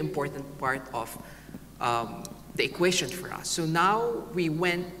very important part of the equation for us. So now we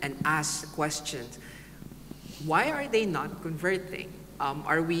went and asked questions. Why are they not converting?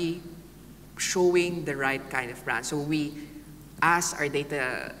 Are we showing the right kind of brand? So we asked our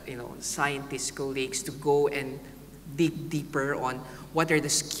data scientist colleagues to go and dig deeper on what are the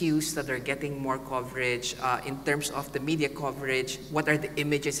SKUs that are getting more coverage in terms of the media coverage, what are the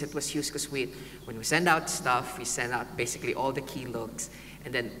images that was used, because when we send out stuff, we send out basically all the key looks,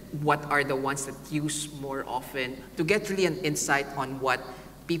 and then what are the ones that use more often, to get really an insight on what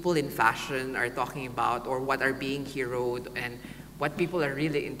people in fashion are talking about or what are being heroed and what people are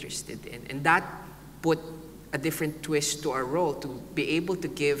really interested in. And that put a different twist to our role, to be able to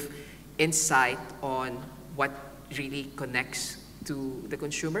give insight on what really connects to the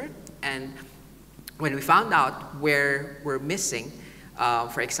consumer. And when we found out where we're missing,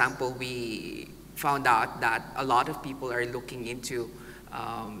 for example, we found out that a lot of people are looking into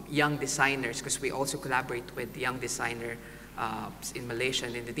young designers, because we also collaborate with young designer in Malaysia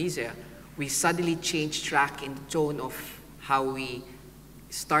and Indonesia. We suddenly changed track in the tone of how we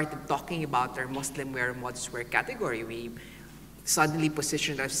started talking about our Muslim wear, modest wear category. We suddenly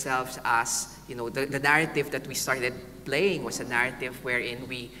positioned ourselves as, the narrative that we started playing was a narrative wherein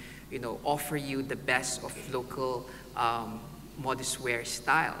we, offer you the best of local modest wear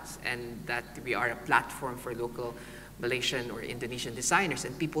styles, and that we are a platform for local Malaysian or Indonesian designers,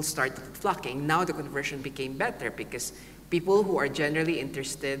 and people started flocking. Now the conversion became better because people who are generally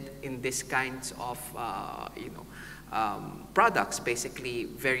interested in this kinds of, products, basically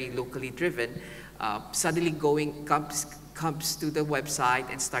very locally driven, suddenly comes to the website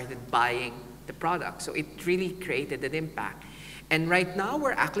and started buying the product. So it really created an impact. And right now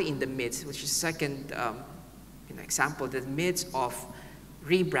we're actually in the midst, which is second example, the midst of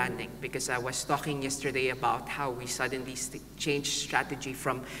rebranding, because I was talking yesterday about how we suddenly changed strategy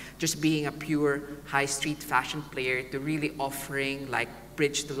from just being a pure high street fashion player to really offering like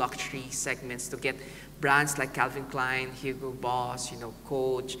bridge to luxury segments to get brands like Calvin Klein, Hugo Boss,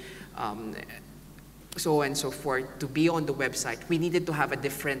 Coach, so on and so forth to be on the website. We needed to have a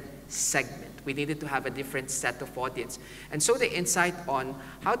different segment. We needed to have a different set of audience. And so the insight on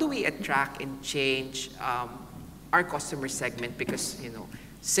how do we attract and change our customer segment, because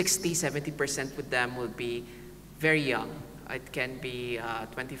 60–70% with them will be very young. It can be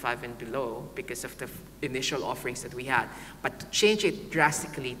 25 and below because of the initial offerings that we had. But to change it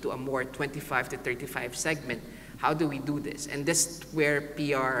drastically to a more 25 to 35 segment, how do we do this? And this is where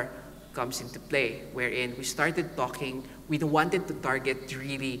PR comes into play, wherein we started talking, we wanted to target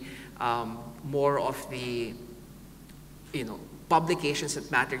really more of the publications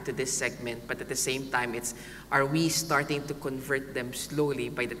that matter to this segment, but at the same time, are we starting to convert them slowly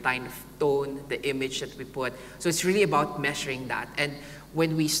by the kind of tone, the image that we put? So it's really about measuring that. And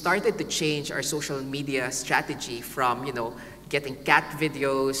when we started to change our social media strategy from, getting cat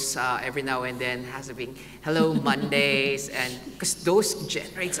videos every now and then, having Hello Mondays, and because those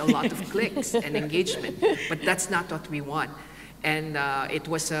generates a lot of clicks and engagement, but that's not what we want. And it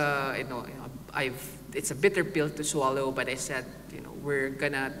was it's a bitter pill to swallow, but I said, we're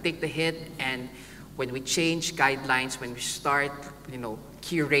gonna take the hit, and when we change guidelines, when we start,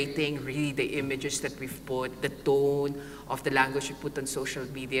 curating really the images that we've put, the tone of the language we put on social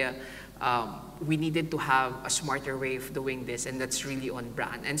media, we needed to have a smarter way of doing this, and that's really on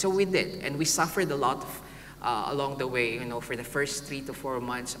brand. And so we did, and we suffered a lot along the way, for the first 3 to 4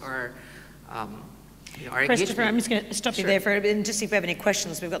 months, our Christopher, I'm just going to stop you Sure. there for a bit and just see if we have any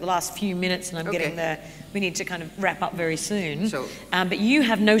questions. We've got the last few minutes, and I'm getting there. We need to kind of wrap up very soon. So, but you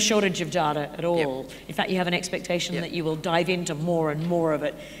have no shortage of data at all. Yep. In fact, you have an expectation Yep. that you will dive into more and more of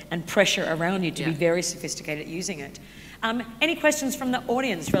it, and pressure around you to be Yeah. very sophisticated at using it. Any questions from the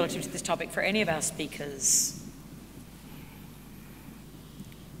audience relative to this topic for any of our speakers?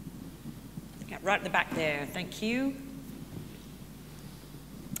 Yeah, right at the back there. Thank you.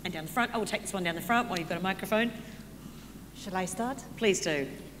 And down the front. I will take this one down the front while you've got a microphone. Shall I start? Please do.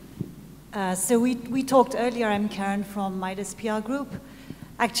 So we talked earlier. I'm Karen from Midas PR Group.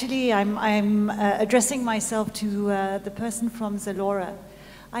 Actually, I'm addressing myself to the person from ZALORA.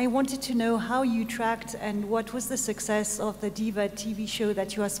 I wanted to know how you tracked and what was the success of the Diva TV show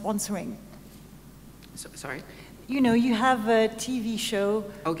that you are sponsoring. Sorry? You have a TV show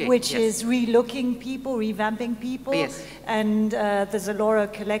which is relooking people, revamping people, and the ZALORA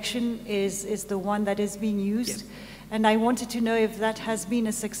collection is the one that is being used. And I wanted to know if that has been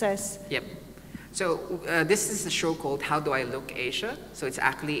a success. Yep. So this is a show called How Do I Look Asia? So it's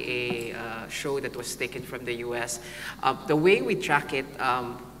actually a show that was taken from the US. The way we track it,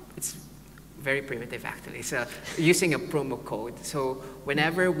 it's very primitive actually. So using a promo code. So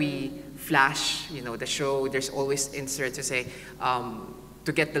whenever we flash, the show, there's always inserts to say,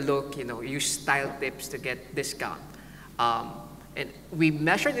 to get the look, use style tips to get discount. And we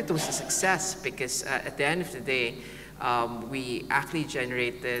measured it was a success because at the end of the day, we actually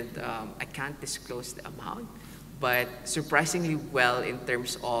generated, I can't disclose the amount, but surprisingly well in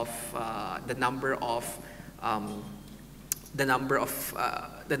terms of the number of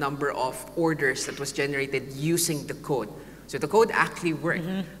orders that was generated using the code. So the code actually worked.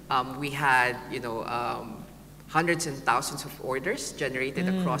 We had, hundreds and thousands of orders generated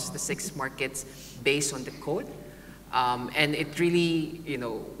across the 6 markets based on the code. And it really,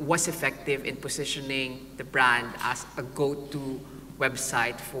 was effective in positioning the brand as a go-to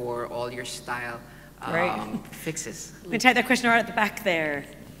website for all your style fixes. Let me take that question right at the back there.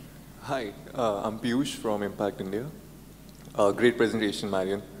 Hi, I'm Piyush from Impact India. Great presentation,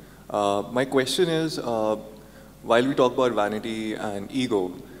 Marion. My question is, while we talk about vanity and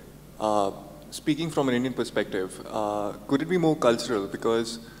ego, speaking from an Indian perspective, could it be more cultural?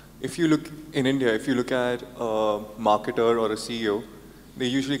 Because if you look in India, if you look at a marketer or a CEO, they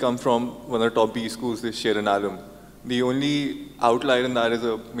usually come from one of the top B schools, they share an alum. The only outlier in that is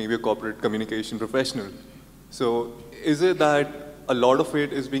maybe a corporate communication professional. So is it that a lot of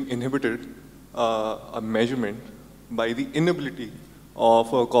it is being inhibited, a measurement, by the inability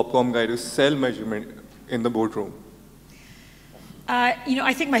of a Corpcom guy to sell measurement in the boardroom?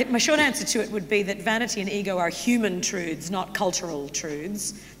 I think my short answer to it would be that vanity and ego are human truths, not cultural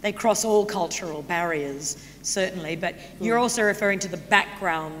truths. They cross all cultural barriers, certainly, but you're also referring to the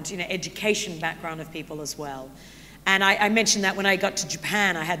background, education background of people as well. And I mentioned that when I got to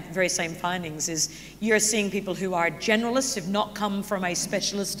Japan, I had the very same findings, is you're seeing people who are generalists, who've not come from a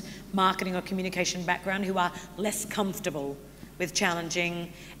specialist marketing or communication background, who are less comfortable with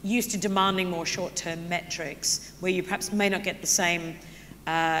challenging, used to demanding more short-term metrics, where you perhaps may not get the same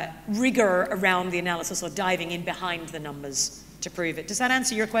rigor around the analysis or diving in behind the numbers to prove it. Does that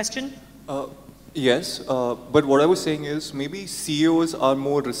answer your question? Yes, but what I was saying is maybe CEOs are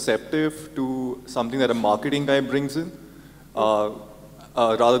more receptive to something that a marketing guy brings in,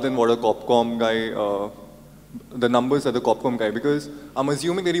 rather than what a Copcom guy, the numbers that the Copcom guy, because I'm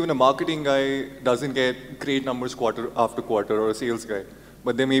assuming that even a marketing guy doesn't get great numbers quarter after quarter, or a sales guy,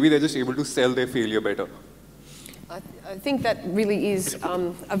 but then maybe they're just able to sell their failure better. I think that really is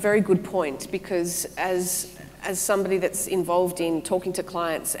a very good point, because as somebody that's involved in talking to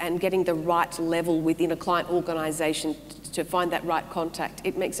clients and getting the right level within a client organisation to find that right contact,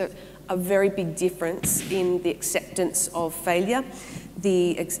 it makes a very big difference in the acceptance of failure,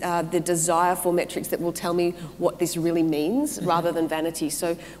 the desire for metrics that will tell me what this really means rather than vanity.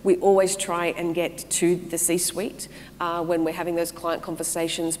 So we always try and get to the C-suite when we're having those client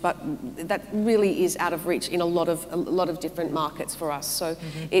conversations, but that really is out of reach in a lot of different markets for us. So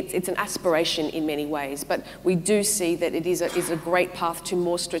it's an aspiration in many ways, but we do see that it is a great path to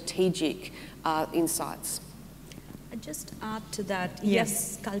more strategic insights. I'd just add to that,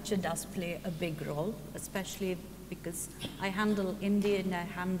 yes, culture does play a big role, especially because I handle India and I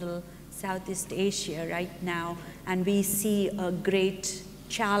handle Southeast Asia right now, and we see a great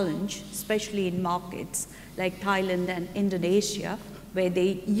challenge, especially in markets like Thailand and Indonesia, where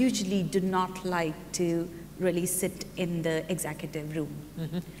they usually do not like to really sit in the executive room.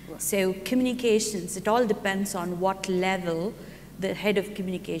 So communications, it all depends on what level the head of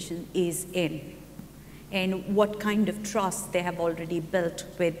communication is in, and what kind of trust they have already built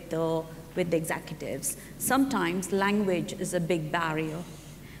with the executives. Sometimes language is a big barrier,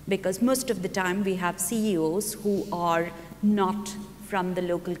 because most of the time we have CEOs who are not from the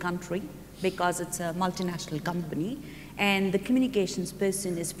local country because it's a multinational company, and the communications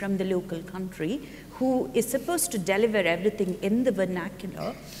person is from the local country who is supposed to deliver everything in the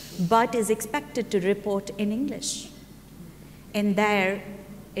vernacular but is expected to report in English. And there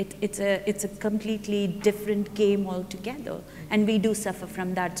it's a completely different game altogether, and we do suffer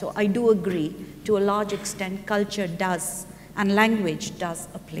from that. So I do agree, to a large extent, culture does, and language does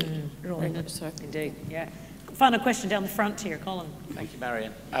play a role. Indeed, yeah. Final question down the front here, Colin. Thank you,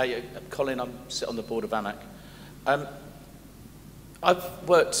 Marion. Colin, I sit on the board of AMEC. I've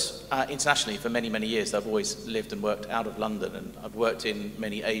worked internationally for many, many years. I've always lived and worked out of London, and I've worked in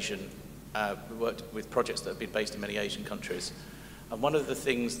many worked with projects that have been based in many Asian countries. And one of the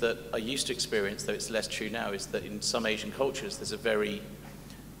things that I used to experience, though it's less true now, is that in some Asian cultures there's a very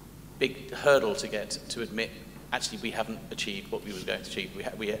big hurdle to get to admit, actually we haven't achieved what we were going to achieve.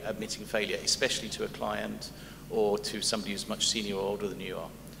 We are admitting failure, especially to a client or to somebody who's much senior or older than you are.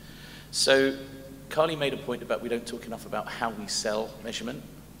 So Khali made a point about we don't talk enough about how we sell measurement.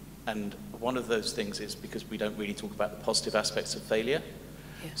 And one of those things is because we don't really talk about the positive aspects of failure.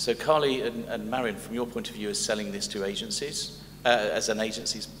 Yeah. So Khali and Marion, from your point of view, is selling this to agencies, as an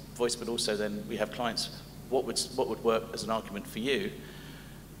agency's voice, but also then we have clients. What would work as an argument for you?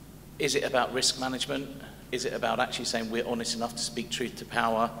 Is it about risk management? Is it about actually saying we're honest enough to speak truth to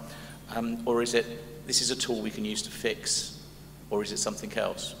power? Or is it, this is a tool we can use to fix? Or is it something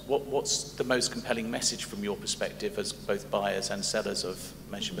else? What's the most compelling message from your perspective as both buyers and sellers of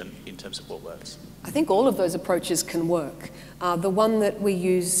measurement in terms of what works? I think all of those approaches can work. The one that we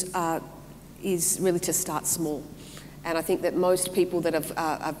use is really to start small. And I think that most people that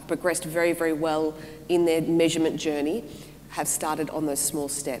have progressed very, very well in their measurement journey have started on those small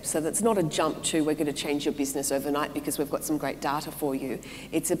steps. So that's not a jump to we're going to change your business overnight because we've got some great data for you.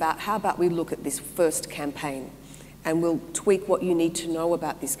 It's about how about we look at this first campaign and we'll tweak what you need to know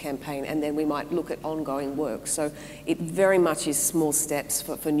about this campaign, and then we might look at ongoing work. So it very much is small steps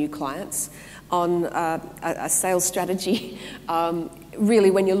for new clients. On a sales strategy,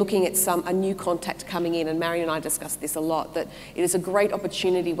 really when you're looking at a new contact coming in, and Marion and I discussed this a lot, that it is a great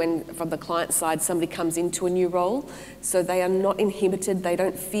opportunity when from the client side somebody comes into a new role, so they are not inhibited, they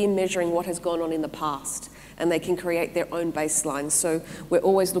don't fear measuring what has gone on in the past, and they can create their own baseline. So we're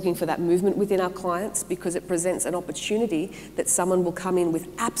always looking for that movement within our clients because it presents an opportunity that someone will come in with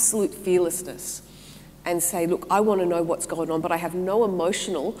absolute fearlessness and say, look, I want to know what's going on, but I have no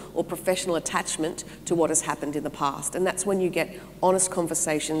emotional or professional attachment to what has happened in the past. And that's when you get honest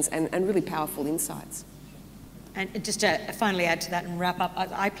conversations and really powerful insights. And just to finally add to that and wrap up,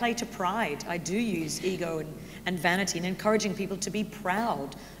 I play to pride. I do use ego and vanity, and encouraging people to be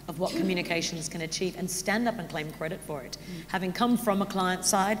proud of what communications can achieve and stand up and claim credit for it. Having come from a client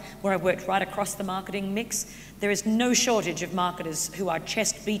side where I've worked right across the marketing mix, there is no shortage of marketers who are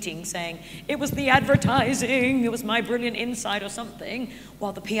chest beating saying, it was the advertising, it was my brilliant insight or something,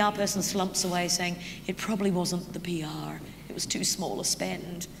 while the PR person slumps away saying, it probably wasn't the PR, it was too small a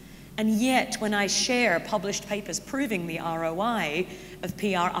spend. And yet, when I share published papers proving the ROI of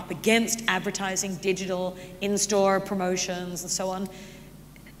PR up against advertising, digital, in-store promotions, and so on,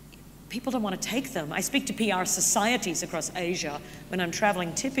 people don't want to take them. I speak to PR societies across Asia when I'm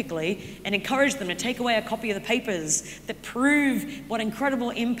traveling typically and encourage them to take away a copy of the papers that prove what incredible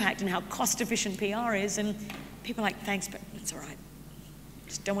impact and how cost-efficient PR is, and people are like, thanks, but it's all right.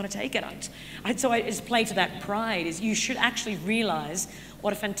 Just don't want to take it. So I just play to that pride, is you should actually realize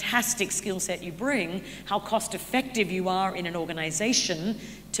what a fantastic skill set you bring, how cost-effective you are in an organization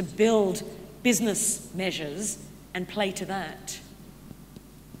to build business measures, and play to that.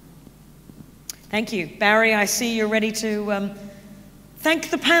 Thank you. Barry, I see you're ready to thank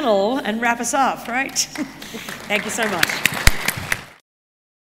the panel and wrap us up, right? Thank you so much.